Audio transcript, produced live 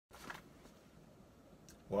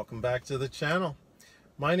Welcome back to the channel.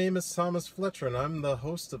 My name is Thomas Fletcher and I'm the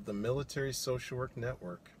host of the Military Social Work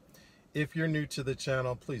Network. If you're new to the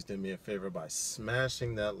channel, please do me a favor by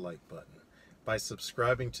smashing that like button, by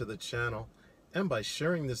subscribing to the channel, and by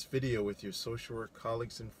sharing this video with your social work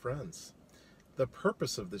colleagues and friends. The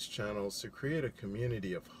purpose of this channel is to create a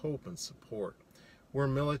community of hope and support where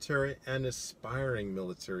military and aspiring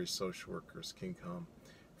military social workers can come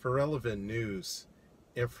for relevant news,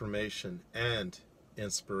 information, and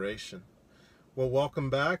inspiration. Well, welcome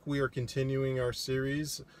back. We are continuing our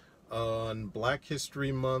series on Black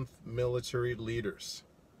History Month military leaders.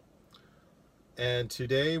 And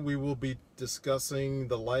today we will be discussing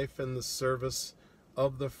the life and the service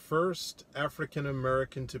of the first African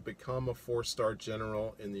American to become a 4-star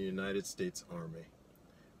general in the United States Army.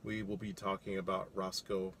 We will be talking about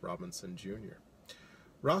Roscoe Robinson Jr.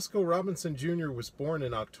 Roscoe Robinson Jr. was born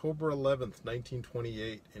on October 11th,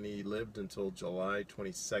 1928, and he lived until July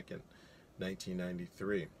 22nd,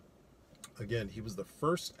 1993. Again, he was the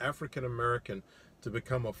first African American to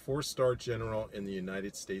become a 4-star general in the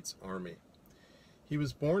United States Army. He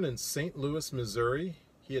was born in St. Louis, Missouri.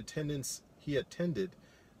 He attended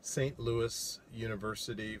St. Louis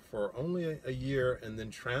University for only a year and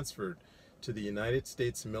then transferred to the United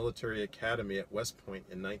States Military Academy at West Point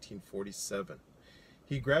in 1947.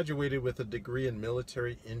 He graduated with a degree in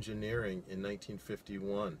military engineering in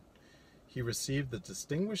 1951. He received the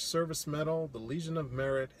Distinguished Service Medal, the Legion of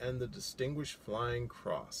Merit, and the Distinguished Flying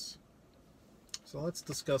Cross. So let's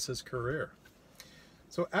discuss his career.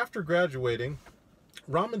 So after graduating,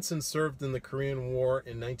 Robinson served in the Korean War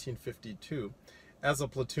in 1952 as a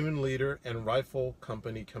platoon leader and rifle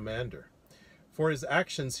company commander. For his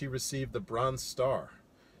actions, he received the Bronze Star.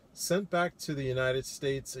 Sent back to the United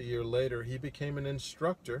States a year later, he became an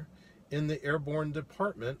instructor in the Airborne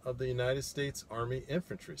Department of the United States Army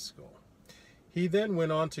Infantry School. He then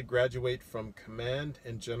went on to graduate from Command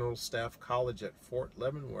and General Staff College at Fort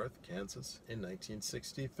Leavenworth, Kansas in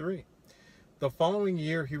 1963. The following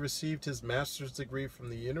year, he received his master's degree from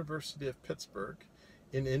the University of Pittsburgh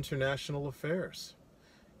in International Affairs.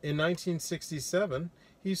 In 1967,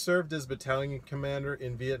 he served as battalion commander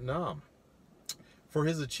in Vietnam. For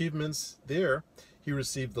his achievements there, he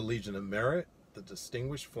received the Legion of Merit, the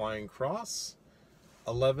Distinguished Flying Cross,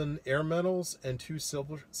 11 Air Medals, and 2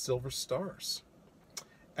 Silver Stars.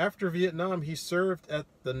 After Vietnam, he served at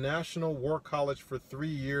the National War College for 3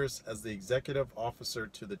 years as the executive officer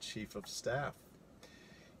to the Chief of Staff.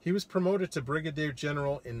 He was promoted to Brigadier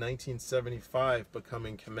General in 1975,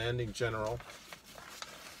 becoming Commanding General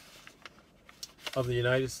of the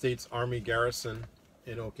United States Army Garrison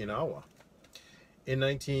in Okinawa. In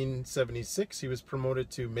 1976, he was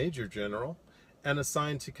promoted to Major General and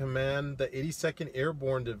assigned to command the 82nd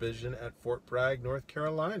Airborne Division at Fort Bragg, North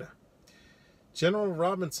Carolina. General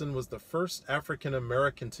Robinson was the first African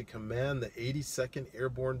American to command the 82nd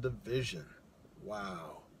Airborne Division.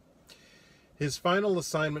 Wow. His final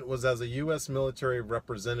assignment was as a U.S. military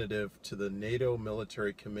representative to the NATO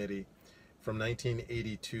Military Committee from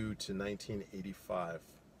 1982 to 1985.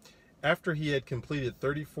 After he had completed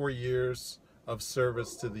 34 years of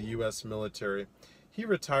service to the U.S. military, he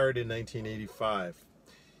retired in 1985.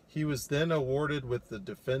 He was then awarded with the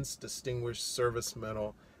Defense Distinguished Service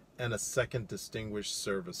Medal and a second Distinguished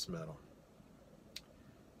Service Medal.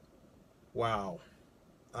 Wow.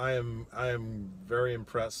 I am very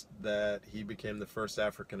impressed that he became the first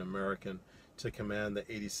African American to command the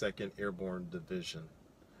 82nd Airborne Division.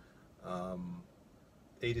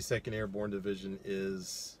 82nd Airborne Division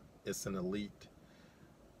it's an elite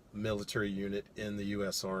military unit in the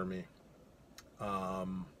U.S. Army.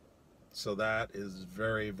 So that is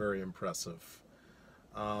very, very impressive.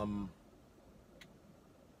 I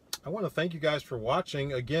want to thank you guys for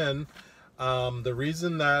watching. Again, the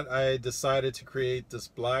reason that I decided to create this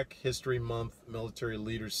Black History Month Military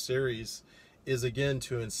Leaders series is, again,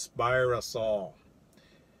 to inspire us all.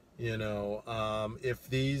 You know, if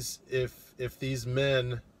these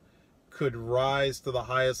men could rise to the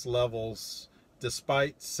highest levels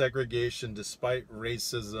despite segregation, despite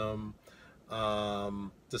racism,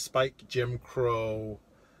 despite Jim Crow,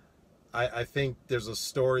 I think there's a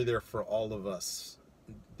story there for all of us.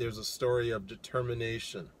 There's a story of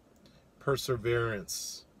determination,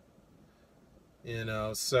 perseverance, you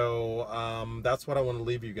know. So that's what I want to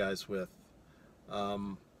leave you guys with.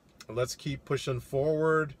 Let's keep pushing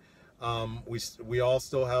forward. We all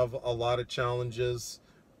still have a lot of challenges,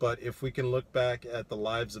 but if we can look back at the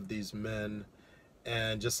lives of these men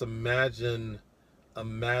and just imagine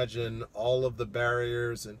all of the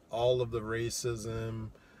barriers and all of the racism,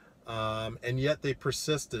 and yet they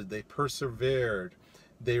persisted, they persevered,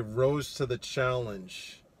 They rose to the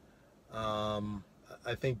challenge. I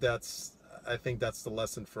think that's the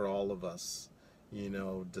lesson for all of us. You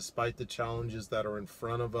know, despite the challenges that are in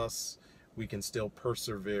front of us, we can still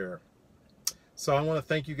persevere. So I want to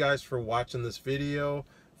thank you guys for watching this video.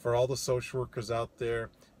 For all the social workers out there,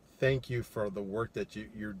 thank you for the work that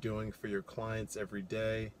you're doing for your clients every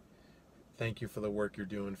day. Thank you for the work you're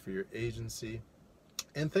doing for your agency.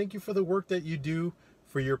 And thank you for the work that you do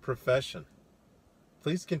for your profession.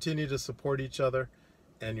 Please continue to support each other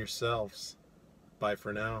and yourselves. Bye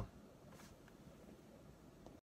for now.